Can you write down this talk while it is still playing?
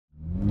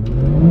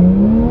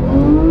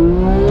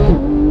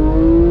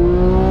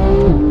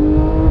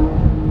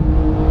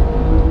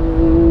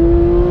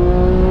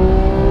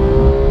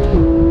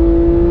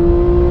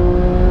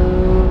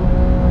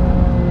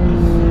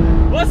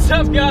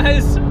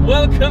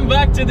Welcome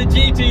back to the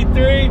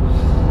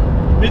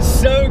GT3. It's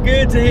so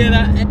good to hear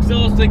that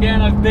exhaust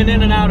again. I've been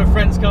in and out of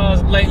friends'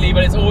 cars lately,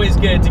 but it's always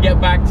good to get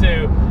back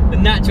to the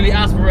naturally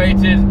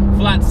aspirated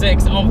flat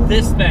six of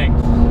this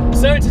thing.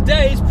 So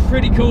today's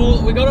pretty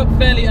cool. We got up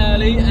fairly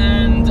early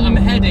and I'm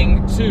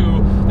heading to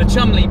the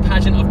Cholmondeley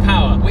Pageant of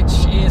Power, which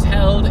is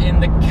held in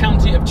the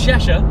county of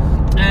Cheshire,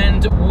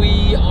 and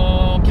we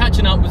are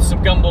catching up with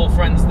some Gumball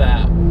friends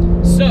there.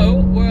 So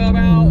we're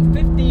about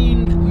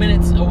 15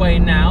 minutes away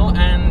now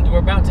and we're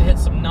about to hit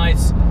some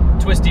nice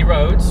twisty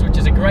roads, which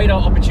is a great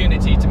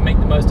opportunity to make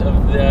the most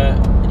of the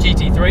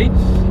GT3.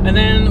 And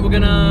then we're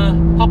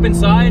gonna hop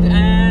inside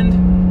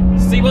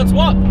and see what's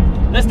what.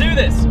 Let's do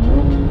this.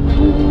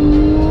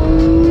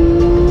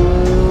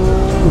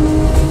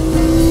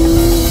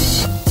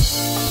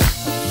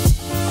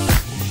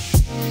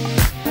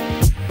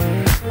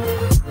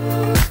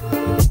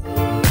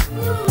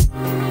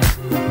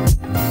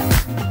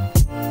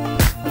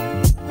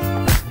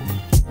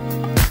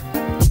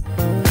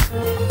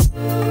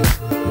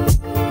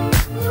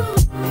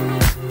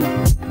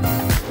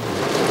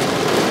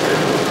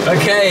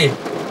 Okay,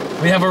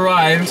 we have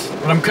arrived,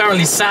 but I'm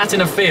currently sat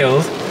in a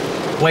field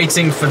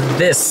waiting for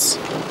this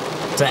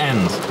to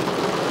end.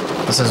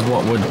 This is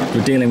what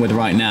we're dealing with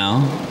right now.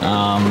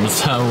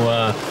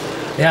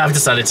 Yeah, I've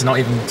decided to not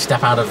even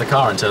step out of the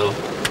car until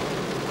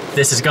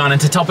this is gone.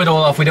 And to top it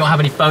all off, we don't have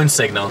any phone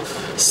signal.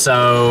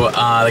 So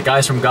the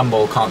guys from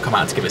Gumball can't come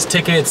out to give us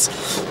tickets.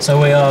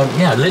 So we are,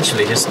 yeah,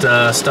 literally just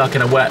stuck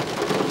in a wet,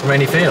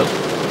 rainy field.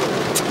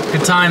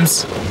 Good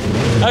times.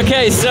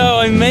 Okay, so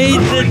I made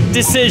the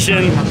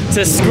decision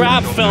to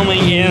scrap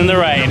filming in the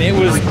rain. It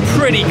was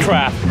pretty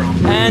crap,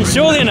 and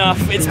surely enough,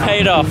 it's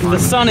paid off. The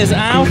sun is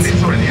out,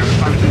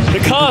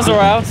 the cars are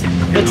out,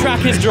 the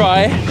track is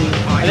dry,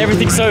 and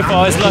everything so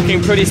far is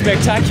looking pretty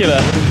spectacular.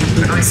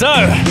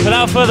 So,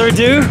 without further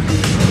ado,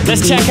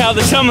 let's check out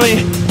the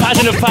Cholmondeley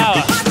Pageant of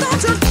Power.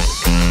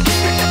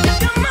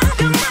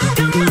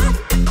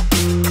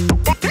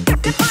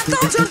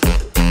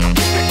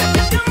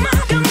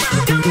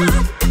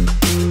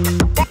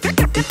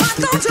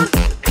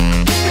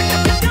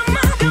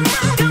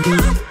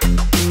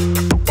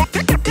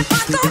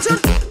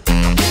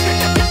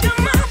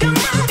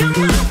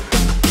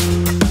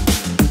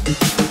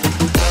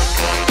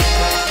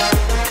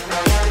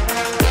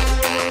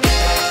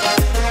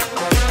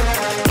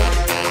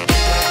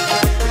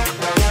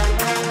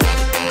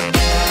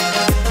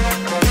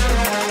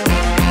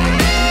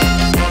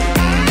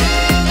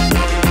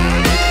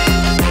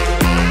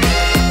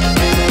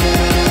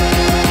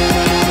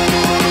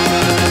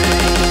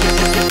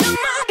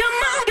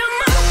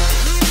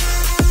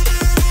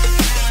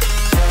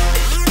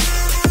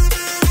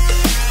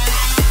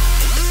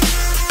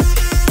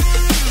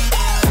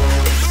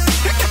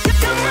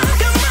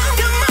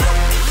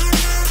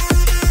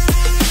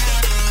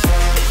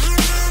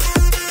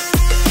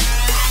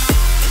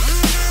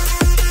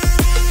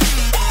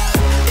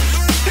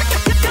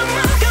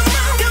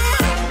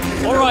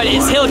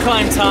 It's hill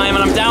climb time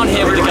and I'm down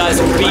here with the guys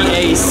from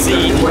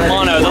BAC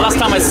Mono. The last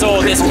time I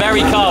saw this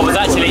very car was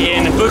actually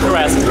in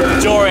Bucharest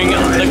during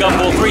the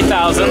Gumball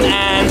 3000,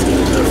 and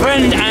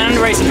friend and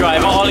racing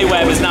driver Ollie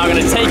Webb is now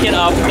going to take it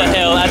up the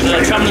hill at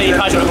the Cholmondeley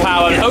Pageant of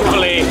Power, and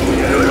hopefully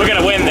we're going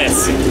to win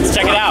this. Let's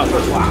check it out.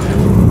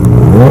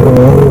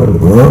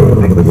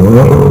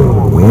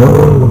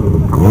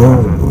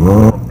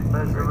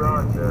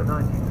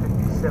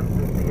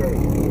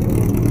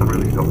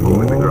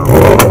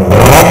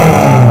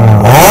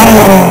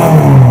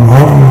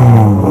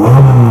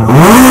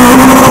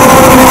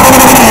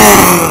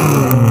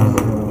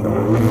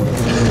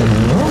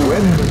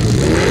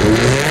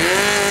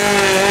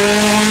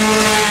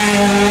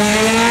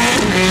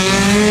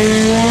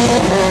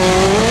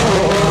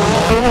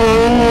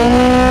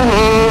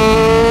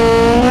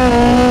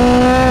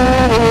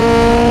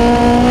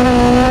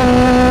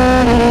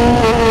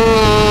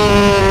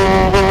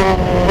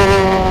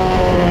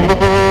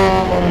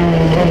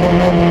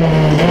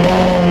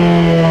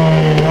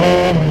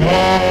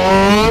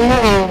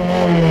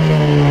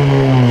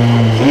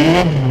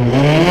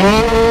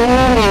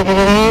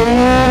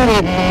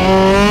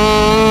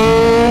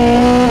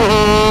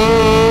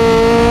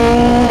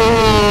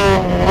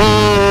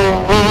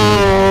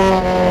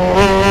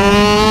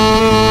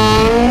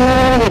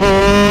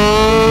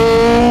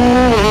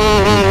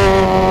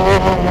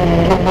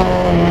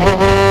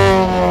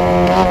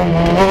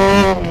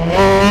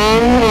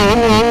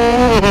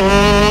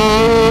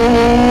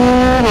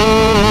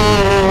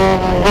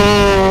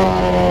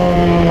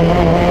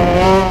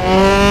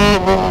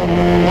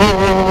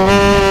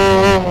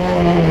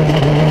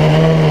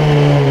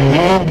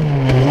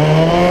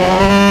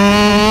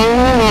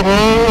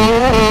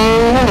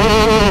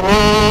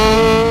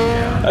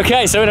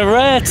 Okay, so in a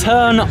rare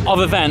turn of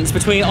events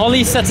between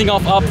Ollie setting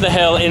off up the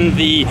hill in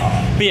the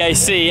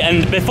BAC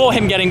and before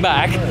him getting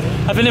back,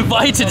 I've been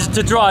invited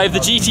to drive the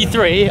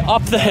GT3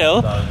 up the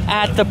hill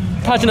at the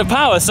Pageant of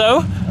Power.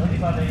 So,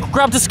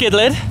 grabbed a skid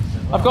lid.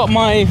 I've got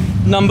my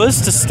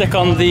numbers to stick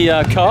on the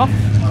car.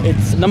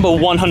 It's number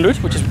 100,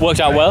 which has worked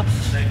out well.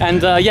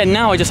 And yeah,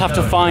 now I just have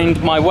to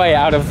find my way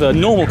out of the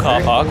normal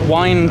car park,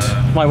 wind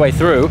my way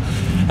through,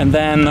 and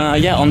then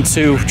yeah,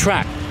 onto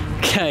track.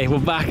 Okay, we're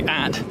back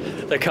at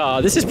the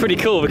car. This is pretty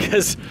cool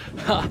because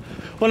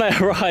when I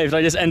arrived,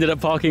 I just ended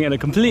up parking in a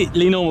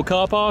completely normal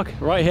car park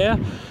right here,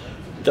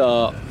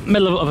 the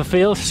middle of a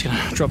field. Just gonna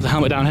drop the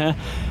helmet down here.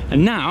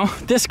 And now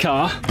this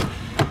car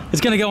is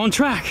gonna go on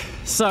track.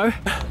 So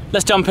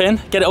let's jump in,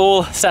 get it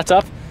all set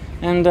up,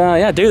 and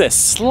yeah, do this.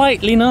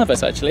 Slightly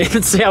nervous actually.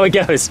 Let's see how it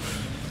goes.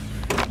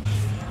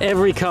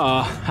 Every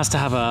car has to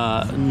have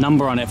a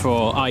number on it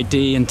for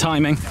ID and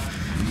timing.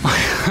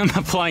 I'm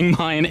applying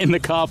mine in the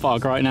car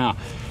park right now.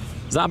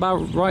 Is that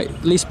about right?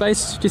 Least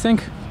space, do you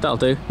think? That'll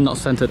do. Not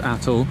centered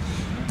at all.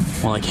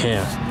 More like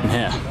here and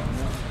here.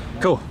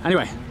 Cool.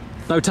 Anyway,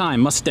 no time,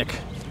 must stick.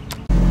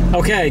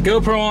 Okay,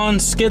 GoPro on,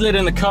 skid lid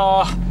in the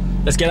car.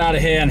 Let's get out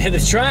of here and hit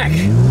this track.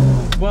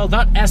 Well,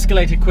 that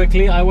escalated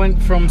quickly. I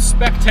went from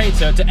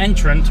spectator to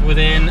entrant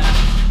within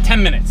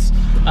 10 minutes.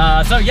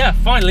 So yeah,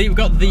 finally we've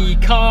got the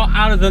car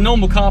out of the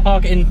normal car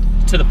park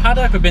into the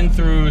paddock. We've been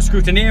through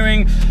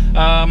scrutineering.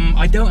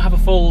 I don't have a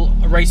full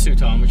race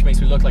suit on, which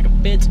makes me look like a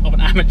bit of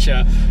an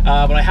amateur,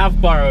 but I have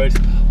borrowed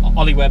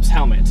Ollie Webb's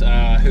helmet,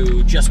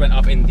 who just went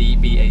up in the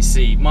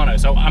BAC mono,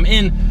 so I'm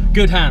in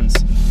good hands.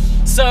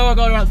 So I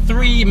got about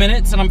 3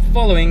 minutes and I'm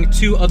following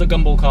 2 other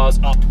gumball cars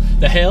up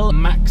the hill.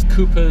 Max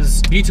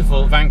Cooper's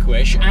beautiful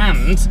Vanquish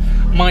and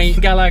my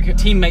Galag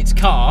teammate's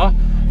car,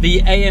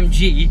 the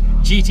AMG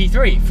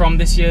GT3 from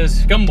this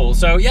year's gumball.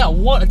 So yeah,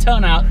 what a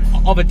turnout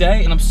of a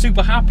day, and I'm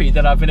super happy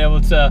that I've been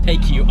able to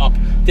take you up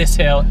this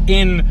hill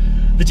in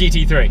the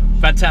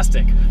GT3.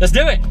 Fantastic. Let's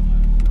do it.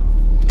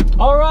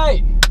 All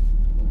right,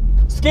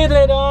 skid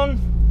lid on.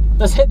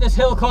 Let's hit this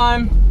hill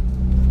climb.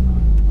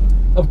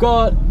 I've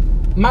got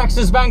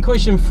Max's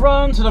Vanquish in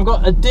front, and I've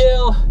got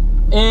Adil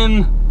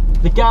in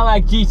the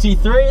Galag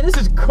GT3. This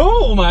is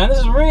cool, man. This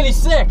is really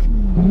sick.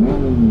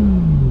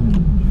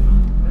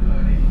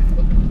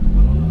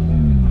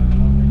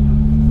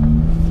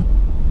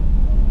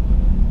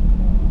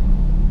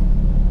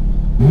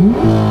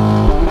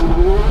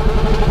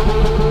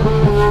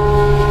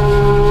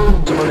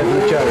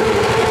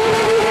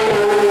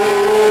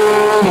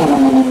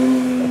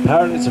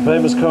 Apparently it's a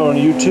famous car on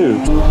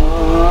YouTube.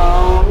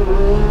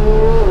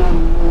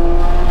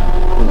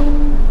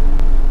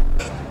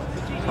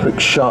 Quick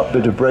sharp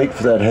bit of brake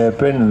for that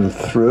hairpin and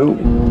through.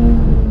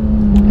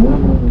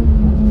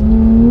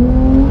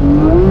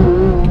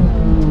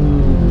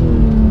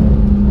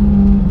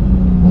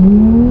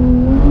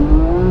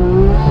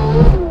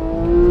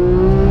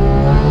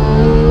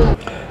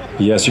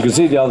 Yes, you can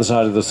see the other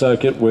side of the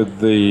circuit with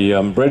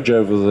the bridge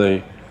over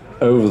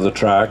the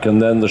track,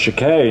 and then the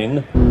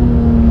chicane.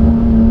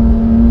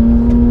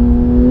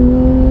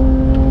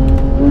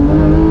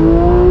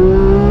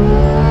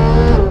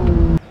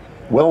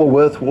 Well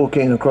worth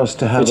walking across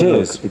to have a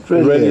look. It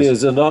really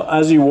is. And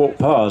as you walk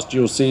past,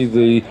 you'll see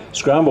the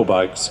scramble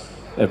bikes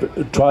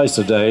twice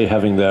a day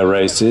having their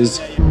races.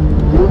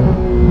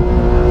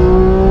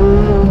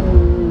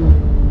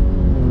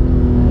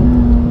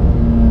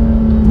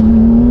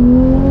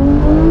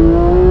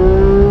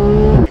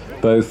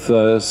 Both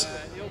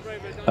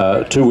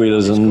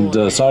two-wheelers and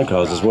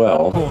sidecars as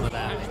well.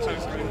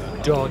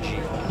 Dodgy.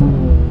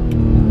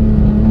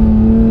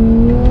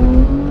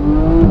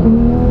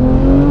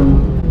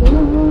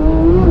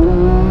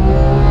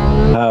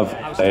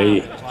 Have a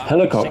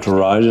helicopter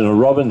ride in a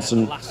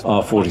Robinson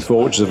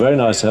R44, which is a very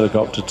nice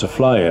helicopter to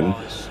fly in.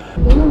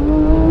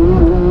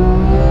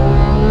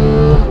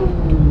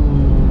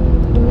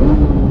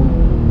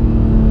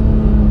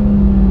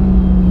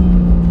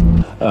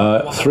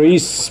 3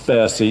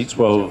 spare seats,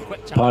 well,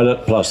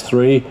 pilot plus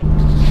 3.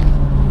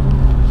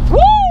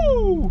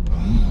 Woo!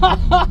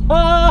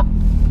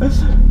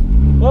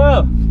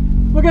 Well,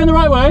 we're going the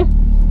right way.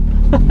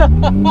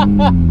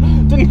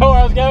 Didn't know where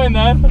I was going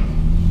then.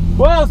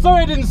 Well,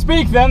 sorry I didn't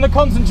speak then. The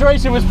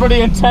concentration was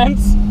pretty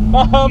intense.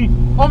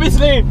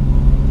 Obviously,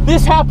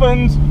 this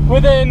happened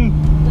within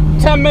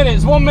 10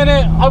 minutes. 1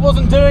 minute I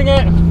wasn't doing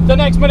it, the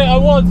next minute I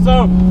was,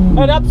 so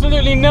I had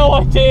absolutely no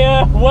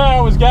idea where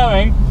I was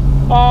going.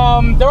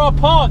 There are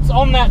parts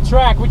on that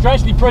track which are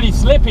actually pretty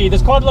slippy.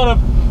 There's quite a lot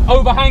of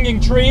overhanging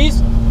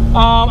trees,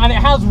 and it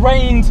has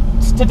rained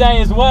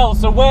today as well,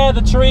 so where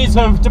the trees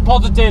have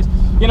deposited,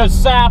 you know,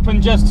 sap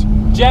and just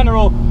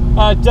general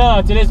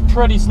dirt, it is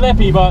pretty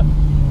slippy. But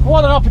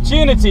what an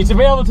opportunity to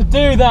be able to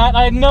do that.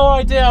 I had no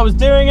idea I was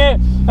doing it,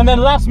 and then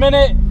last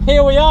minute,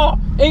 here we are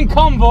in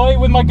convoy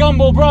with my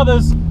Gumball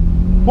brothers.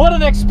 What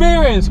an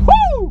experience!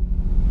 Woo!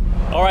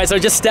 All right, so I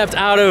just stepped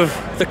out of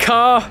the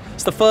car.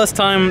 It's the first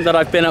time that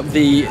I've been up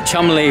the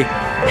Cholmondeley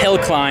hill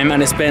climb,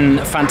 and it's been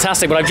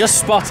fantastic. But I've just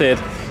spotted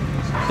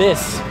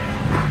this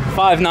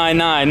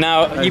 599.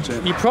 Now,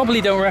 you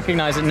probably don't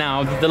recognize it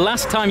now. The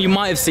last time you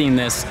might have seen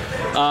this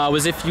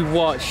was if you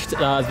watched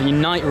the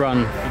night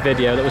run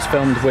video that was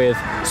filmed with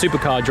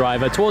Supercar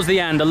Driver. Towards the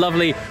end, a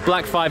lovely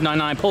black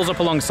 599 pulls up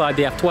alongside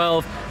the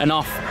F12, and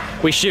off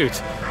we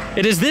shoot.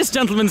 It is this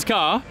gentleman's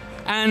car,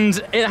 and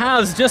it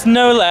has just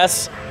no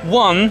less,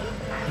 1,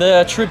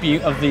 the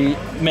tribute of the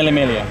Mille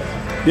Migla.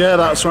 Yeah,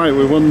 that's right.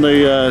 We won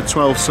the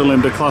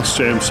 12-cylinder class,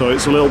 James, so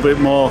it's a little bit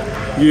more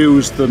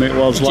used than it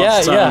was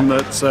last time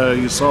that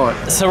you saw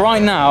it. So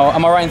right now,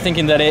 am I right in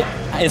thinking that it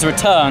is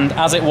returned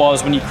as it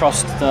was when you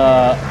crossed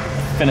the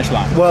finish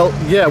line? Well,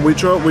 yeah, we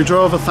drove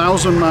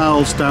 1,000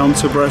 miles down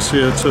to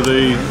Brescia to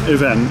the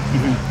event.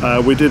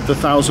 We did the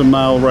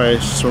 1,000-mile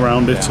race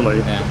around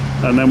Italy,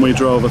 and then we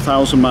drove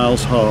 1,000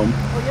 miles home.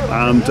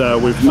 And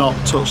we've not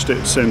touched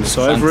it since.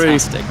 So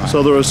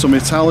so there are some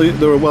Italian,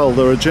 there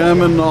are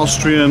German,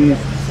 Austrian,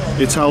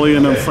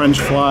 Italian, and French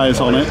flies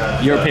on it.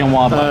 European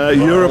wildlife.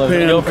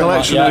 European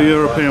collection of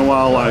European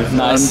wildlife.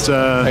 Nice.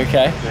 And,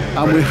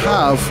 and we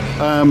have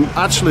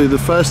actually the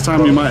first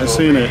time you might have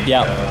seen it.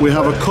 Yeah. We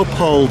have a cup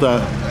holder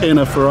in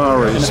a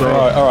Ferrari. So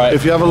all right.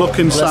 if you have a look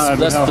inside,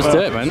 let's do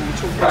it, man.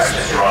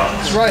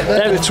 It's right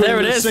there. There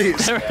it is.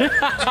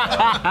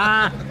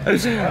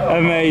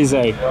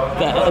 Amazing.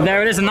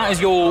 There it is, and that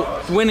is your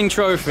winning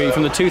trophy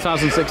from the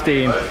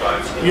 2016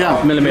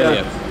 Mille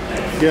Migla.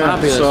 Yeah,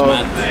 fabulous,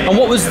 man. And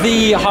what was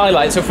the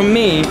highlight? So for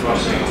me,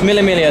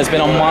 Mille Migla has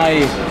been on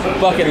my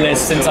bucket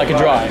list since I could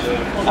drive.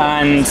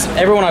 And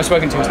everyone I've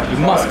spoken to is like, you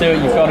must do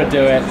it, you've got to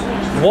do it.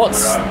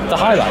 What's the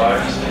highlight?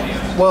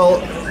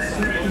 Well,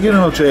 you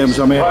know, James,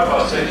 I mean,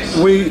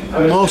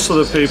 most of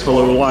the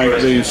people who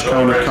like these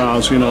kind of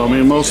cars, you know, I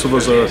mean, most of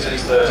us are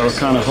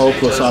kind of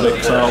hopeless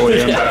addicts, aren't we?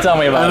 Yeah, tell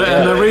me about it.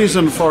 And the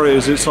reason for it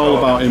is it's all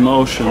about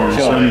emotions.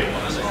 Sure.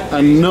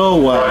 And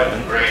nowhere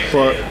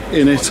but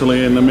in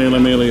Italy, in the Mille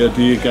Migla,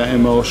 do you get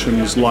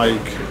emotions like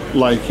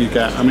you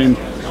get. I mean,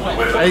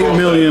 8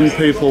 million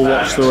people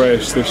watched the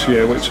race this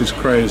year, which is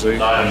crazy.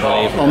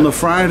 On the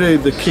Friday,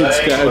 the kids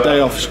get a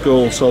day off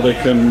school so they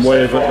can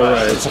wave at the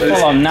race. It's a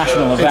full-on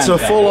national event. It's a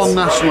full-on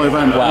national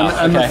event. Wow.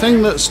 And the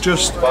thing that's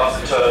just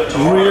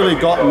really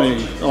got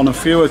me on a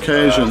few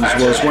occasions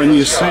was when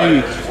you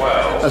see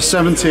a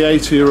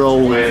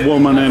 70-80-year-old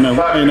woman in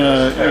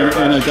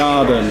a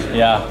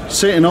garden,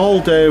 sitting all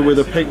day with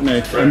a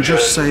picnic and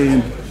just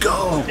saying,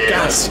 "Go,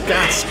 gas,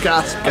 gas,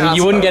 gas, gas." I mean,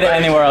 you wouldn't get it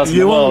anywhere else in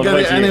the world, You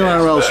wouldn't get it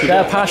anywhere else.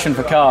 Their passion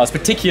for cars,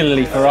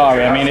 particularly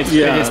Ferrari, I mean,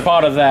 it's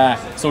part of their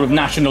sort of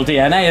national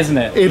DNA, isn't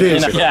it? It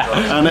is. You know?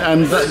 Yeah.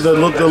 And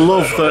the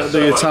love that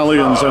the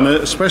Italians, and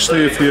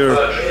especially if you're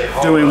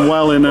doing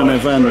well in an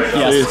event,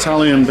 the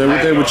Italian,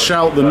 they would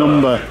shout the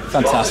number.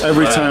 Fantastic.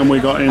 Every time we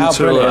got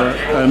into it.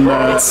 And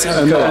it's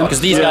so cool.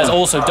 Because these guys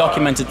also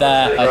documented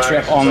their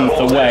trip on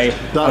the way.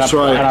 That's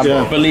right. And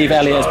I believe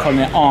Elliot is putting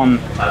it on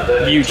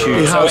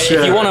YouTube. So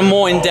if you want a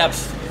more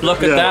in-depth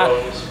look at that,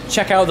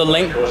 check out the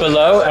link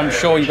below. I'm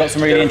sure you've got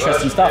some really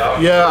interesting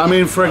stuff. Yeah, I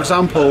mean, for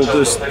example,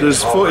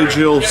 there's footage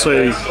you'll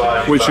see,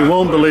 which you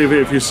won't believe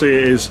it if you see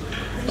it, is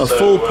a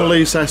full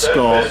police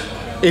escort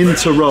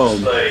into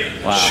Rome,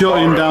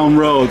 shutting down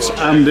roads,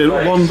 and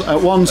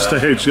at one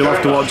stage, you'll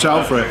have to watch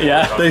out for it,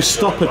 they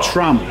stop a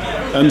tramp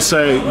and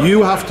say,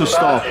 "You have to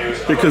stop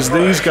because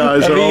these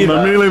guys are on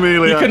the Mille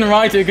Migla." You couldn't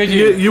write it, could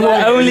you?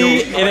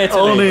 Only in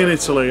Italy. Only in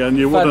Italy, and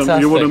you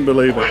wouldn't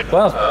believe it.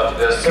 Well,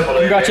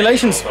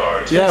 congratulations.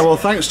 Yeah, well,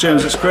 thanks,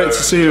 James. It's great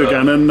to see you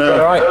again. And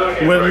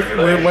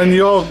when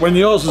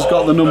yours has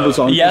got the numbers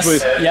on,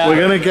 we're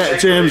going to get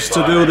James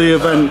to do the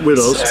event with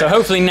us. So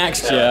hopefully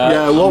next year.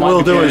 Yeah, what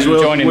we'll do is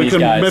we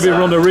can maybe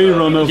run a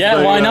rerun of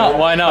why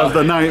not? Of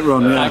the night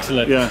run. Yeah.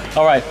 Excellent. Yeah.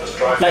 All right.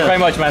 Thanks very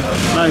much, man.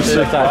 Nice.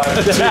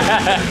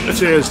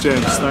 Cheers,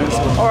 James. Thanks.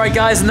 All right,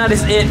 guys, and that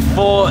is it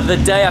for the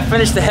day. I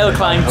finished the hill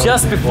climb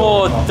just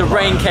before the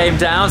rain came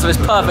down, so it's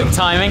perfect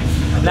timing.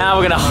 Now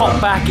we're going to hop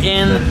back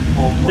in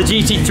the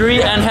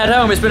GT3 and head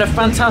home. It's been a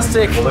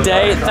fantastic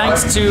day.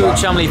 Thanks to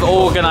Cholmondeley for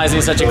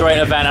organising such a great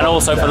event and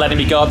also for letting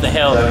me go up the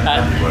hill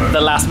at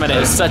the last minute.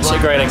 It was such a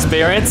great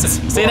experience.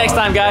 See you next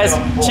time, guys.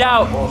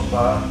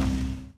 Ciao.